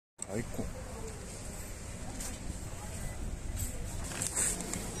大根。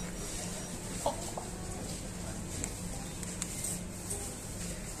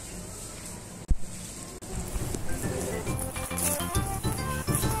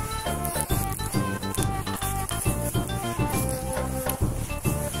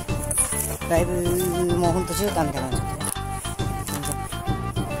だいぶもうほんと絨毯みたいになっちゃってね。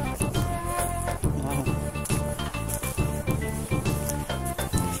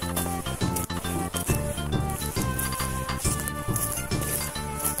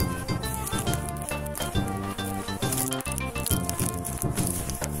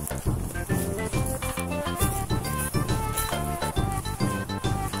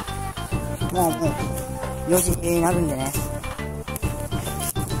もう4時になるんでね。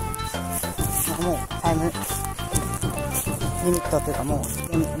もうタイムリミットというか、もう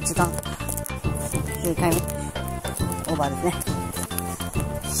時間タイムオーバーで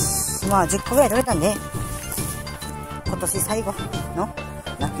すね。まあ10個ぐらい取れたんで、今年最後の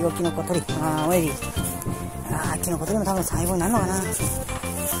落葉キノコ取り、おエビ、キノコ取りも多分最後になるのかな。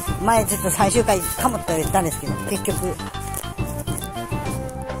前ちょっと最終回かもって言ったんですけど、結局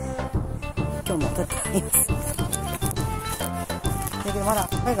今日も取っています。だけどまだだ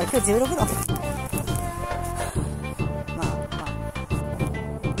から今日16度。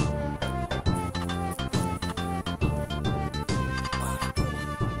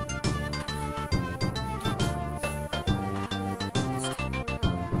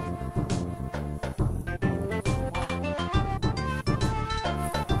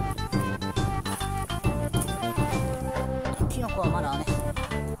キノコはまだね、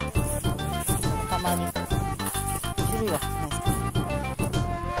たまに種類はないですけど、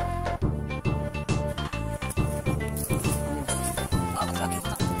なんか取れるの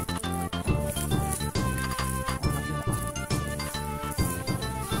は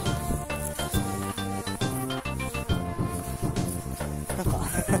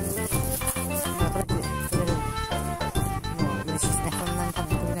嬉しいですね。そんなに多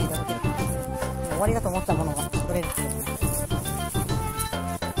分取れないだろうけど、終わりだと思ったものが取れるっていうのはね、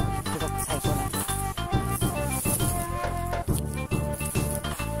すごく最高なんです。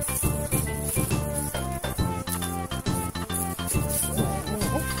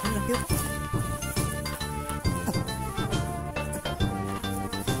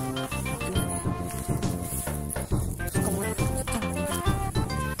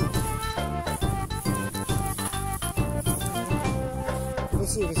嬉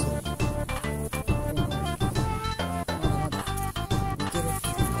しい嬉しい。まだまだいけるって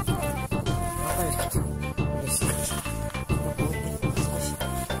いうのが分かるけど嬉しい。少し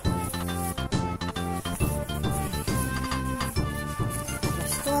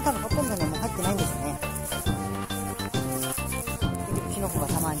人は多分ほとんどねもう入ってないんですよね。キノコが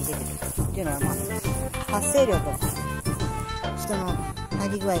たまに出てるっていうのは、まあ発生量と人の入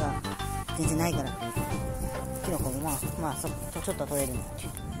り具合が全然ないから、キノコもまあちょっと取れるっていう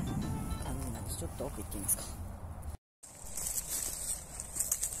感じなんです。ちょっと奥行ってみますか。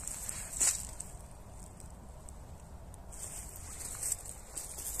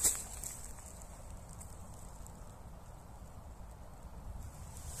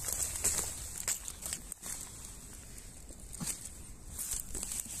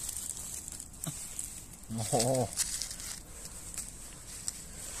も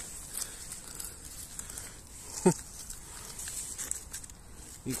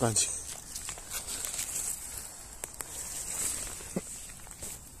ういい感じ。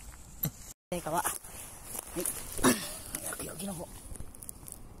成果は、落葉キノコ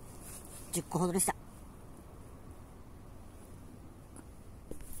10個ほどでした。